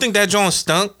 too. Do you think that John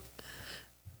stunk?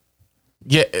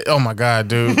 Yeah. Oh, my God,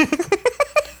 dude.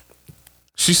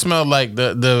 She smelled like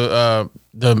the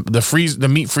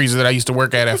meat freezer that I used to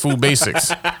work at Food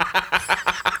Basics.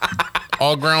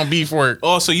 All ground beef work.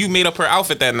 Oh, so you made up her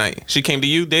outfit that night. She came to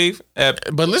you, Dave?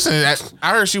 But listen,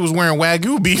 I heard she was wearing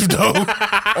Wagyu beef, though.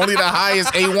 Only the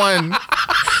highest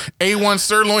A1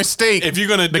 sirloin steak. If you're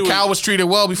going to do the cow was treated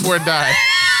well before it died.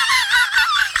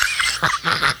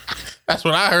 That's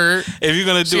what I heard. If you're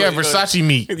going to do she had Versace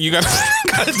meat. You got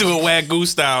to do a Wagyu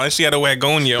style, and she had a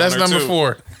Wagonia. That's on her number too.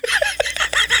 4.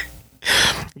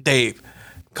 Dave,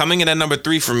 coming in at number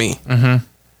 3 for me.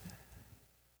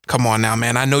 Come on now,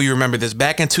 man. I know you remember this.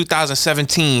 Back in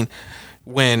 2017,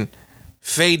 when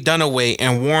Faye Dunaway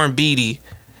and Warren Beatty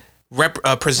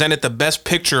presented the Best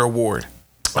Picture Award.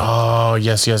 Oh,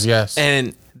 yes.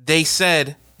 And they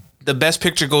said the Best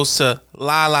Picture goes to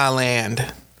La La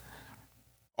Land.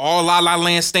 All La La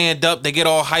Land stand up. They get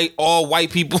all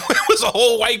white people. It was a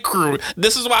whole white crew.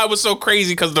 This is why it was so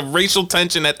crazy, because the racial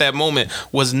tension at that moment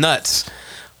was nuts.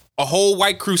 A whole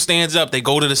white crew stands up. They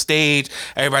go to the stage.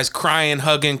 Everybody's crying,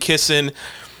 hugging, kissing.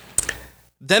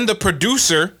 Then the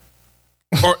producer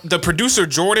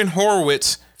Jordan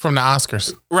Horowitz from the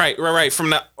Oscars. Right.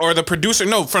 From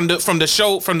the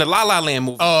show, from the La La Land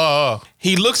movie. Oh.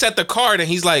 He looks at the card and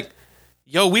he's like,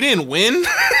 yo, we didn't win.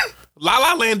 La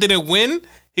La Land didn't win.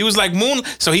 He was like,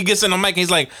 so he gets in the mic and he's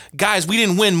like, guys, we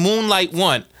didn't win. Moonlight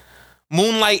won.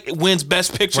 Moonlight wins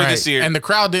Best Picture this year. And the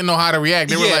crowd didn't know how to react.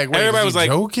 They were like, wait, everybody was like,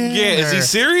 joking? Yeah, is he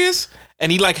serious?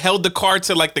 And he like held the card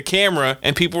to like the camera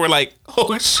and people were like,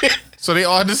 oh shit. So they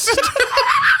all just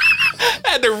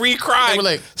had to re-cry,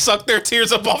 like, suck their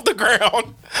tears up off the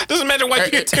ground. Doesn't matter,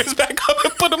 wipe your tears back up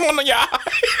and put them on your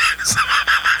eyes.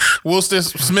 Will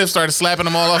Smith started slapping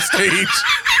them all off stage.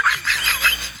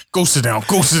 Go sit down.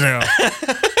 Go sit down.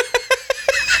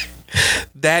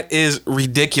 That is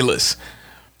ridiculous.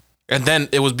 And then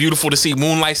it was beautiful to see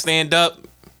Moonlight stand up,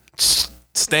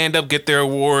 get their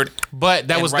award. But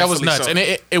that was nuts. So. And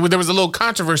there was a little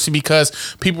controversy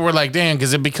because people were like, damn,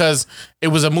 because it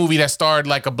was a movie that starred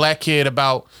like a black kid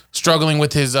about struggling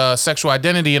with his sexual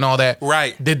identity and all that.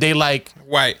 Right. Did they like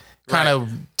kind of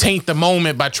taint the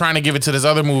moment by trying to give it to this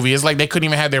other movie? It's like they couldn't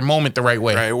even have their moment the right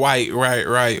way. Right.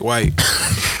 White.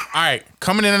 All right.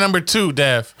 Coming in at number 2,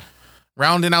 Dev.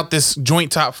 Rounding out this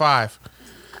joint top 5.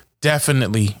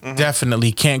 Definitely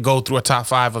can't go through a top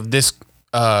 5 of this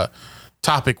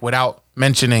topic without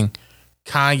mentioning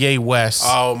Kanye West.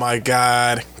 Oh my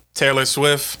God. Taylor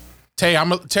Swift. Taylor, I'm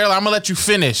gonna let you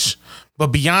finish.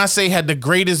 But Beyonce had the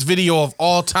greatest video of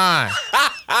all time.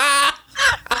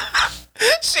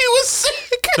 She was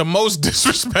sick. The most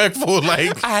disrespectful,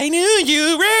 like, I knew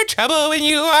you were in trouble when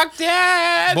you walked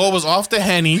in. Boy was off the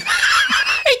Henny. He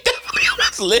definitely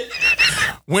was lit.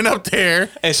 Went up there.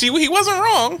 And he wasn't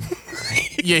wrong.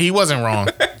 Yeah, he wasn't wrong.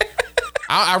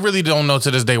 I really don't know to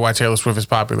this day why Taylor Swift is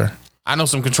popular. I know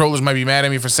some controllers might be mad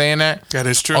at me for saying that. That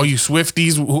is true. Oh, you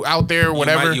Swifties who out there,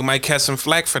 whatever. You might catch some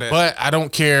flack for that. But I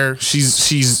don't care. She's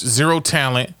zero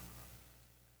talent.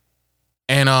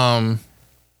 And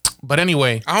but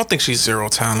anyway. I don't think she's zero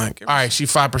talent. All right,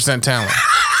 she's 5% talent.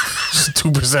 She's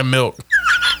 2% milk.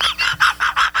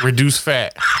 Reduced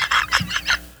fat.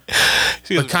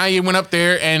 But Kanye went up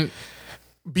there and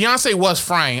Beyonce was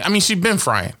frying. I mean, she'd been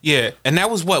frying. Yeah. And that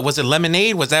was what? Was it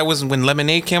Lemonade? Was when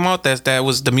Lemonade came out? That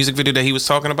was the music video that he was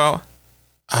talking about?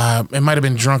 It might have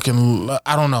been Drunken Love.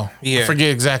 I don't know. Yeah. I forget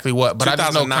exactly what. But I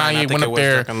just know Kanye went up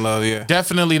there. Love, yeah.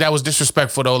 Definitely that was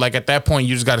disrespectful though. Like at that point,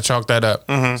 you just got to chalk that up.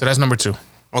 Mm-hmm. So that's number 2.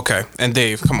 Okay. And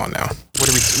Dave, come on now.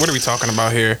 What are we talking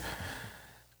about here?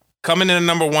 Coming in at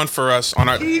number 1 for us on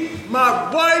our... Keep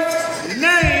my wife's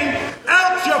name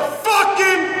out your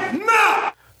fucking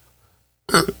mouth!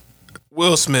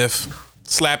 Will Smith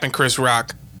slapping Chris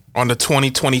Rock on the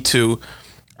 2022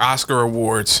 Oscar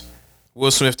Awards.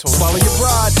 Will Smith told swallow your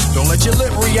pride, don't let your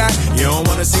lip react. You don't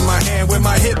want to see my hand where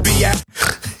my hip be at.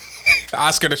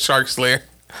 Oscar the Shark Slayer.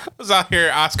 I was out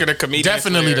here, Oscar the comedian.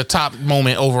 Definitely Slayer. the top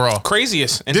moment overall.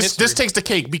 Craziest. This takes the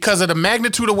cake because of the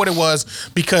magnitude of what it was.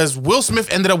 Because Will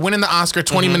Smith ended up winning the Oscar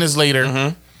 20 minutes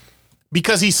later.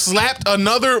 Because he slapped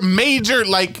another major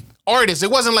like artist.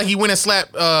 It wasn't like he went and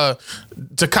slapped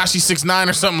Tekashi 6ix9ine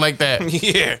or something like that.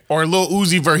 Yeah. Or Lil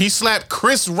Uzi Vert. He slapped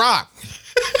Chris Rock.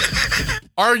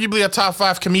 Arguably a top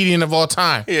 5 comedian of all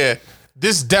time. Yeah.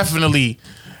 This definitely,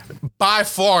 by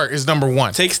far, is number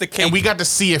 1. Takes the cake. And we got to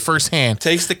see it firsthand.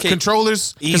 Takes the cake.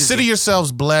 Controllers, consider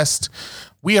yourselves blessed.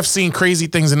 We have seen crazy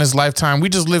things in this lifetime. We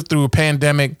just lived through a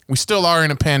pandemic. We still are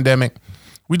in a pandemic.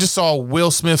 We just saw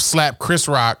Will Smith slap Chris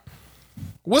Rock.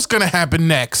 What's going to happen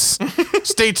next?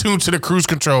 Stay tuned to the Cruise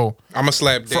Control. I'm going to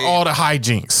slap Dave. For all the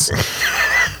hijinks.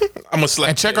 I'm going to slap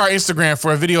And check our Instagram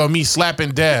for a video of me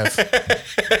slapping Dev.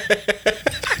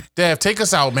 Dev, take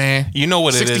us out, man. You know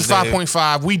what it is,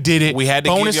 65.5. We did it. We had to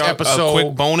bonus give y'all episode. A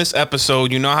quick bonus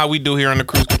episode. You know how we do here on the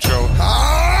Cruise Control.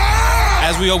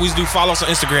 As we always do, follow us on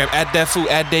Instagram at DevFood,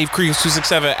 at Dave Cruz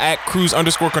 267, at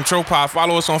Cruise_Control Pod.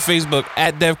 Follow us on Facebook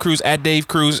at Dev Cruz, at Dave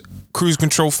Cruz. Cruise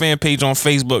Control fan page on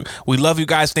Facebook. We love you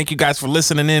guys. Thank you guys for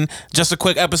listening in. Just a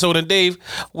quick episode. And Dave,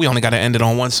 we only got to end it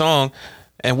on one song.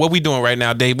 And what we doing right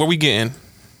now, Dave? What we getting?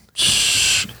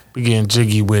 Shh. We getting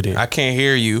jiggy with it. I can't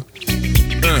hear you. Yo,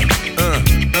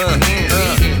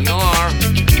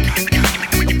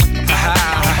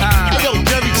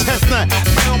 Debbie Chestnut.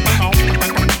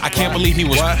 I can't believe he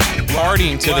was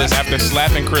partying to this after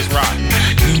slapping Chris Rock.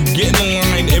 Get in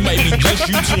line, it might be just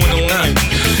you two in the line.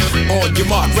 On your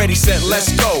mark, ready, set,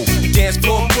 let's go. Dance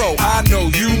floor pro, I know,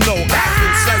 you know. I've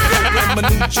been psycho, a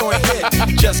new joint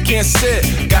hit. Just can't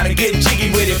sit, gotta get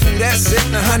jiggy with it. Ooh, that's it.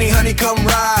 Now, honey, come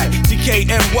ride.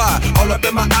 DKNY, all up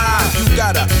in my eyes. You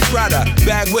got a Prada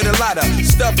bag with a lot of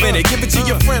stuff in it. Give it to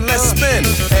your friend, let's spin.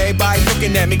 Everybody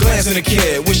looking at me, glancing a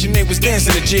kid. Wishing they was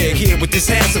dancing a jig here with this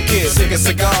handsome kid. Cig a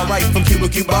cigar right from Cuba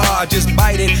Cuba. Just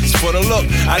bite it, it's for the look,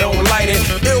 I don't light it.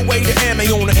 Ill way to ammo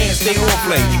on the hand, stay on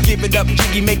play. Give it up,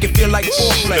 jiggy, make it feel like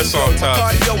foreplay. That's all time.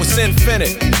 Cardio is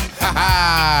infinite. Ha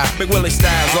ha, Big Willie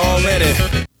Styles all in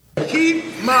it.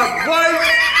 Keep my wife's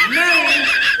name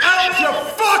out your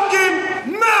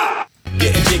fucking mouth.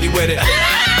 Getting jiggy with it.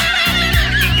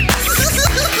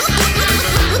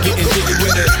 Getting jiggy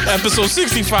with it. Episode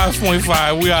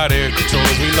 65.5. We out here,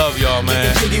 controllers. We love y'all,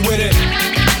 man. Getting jiggy with it.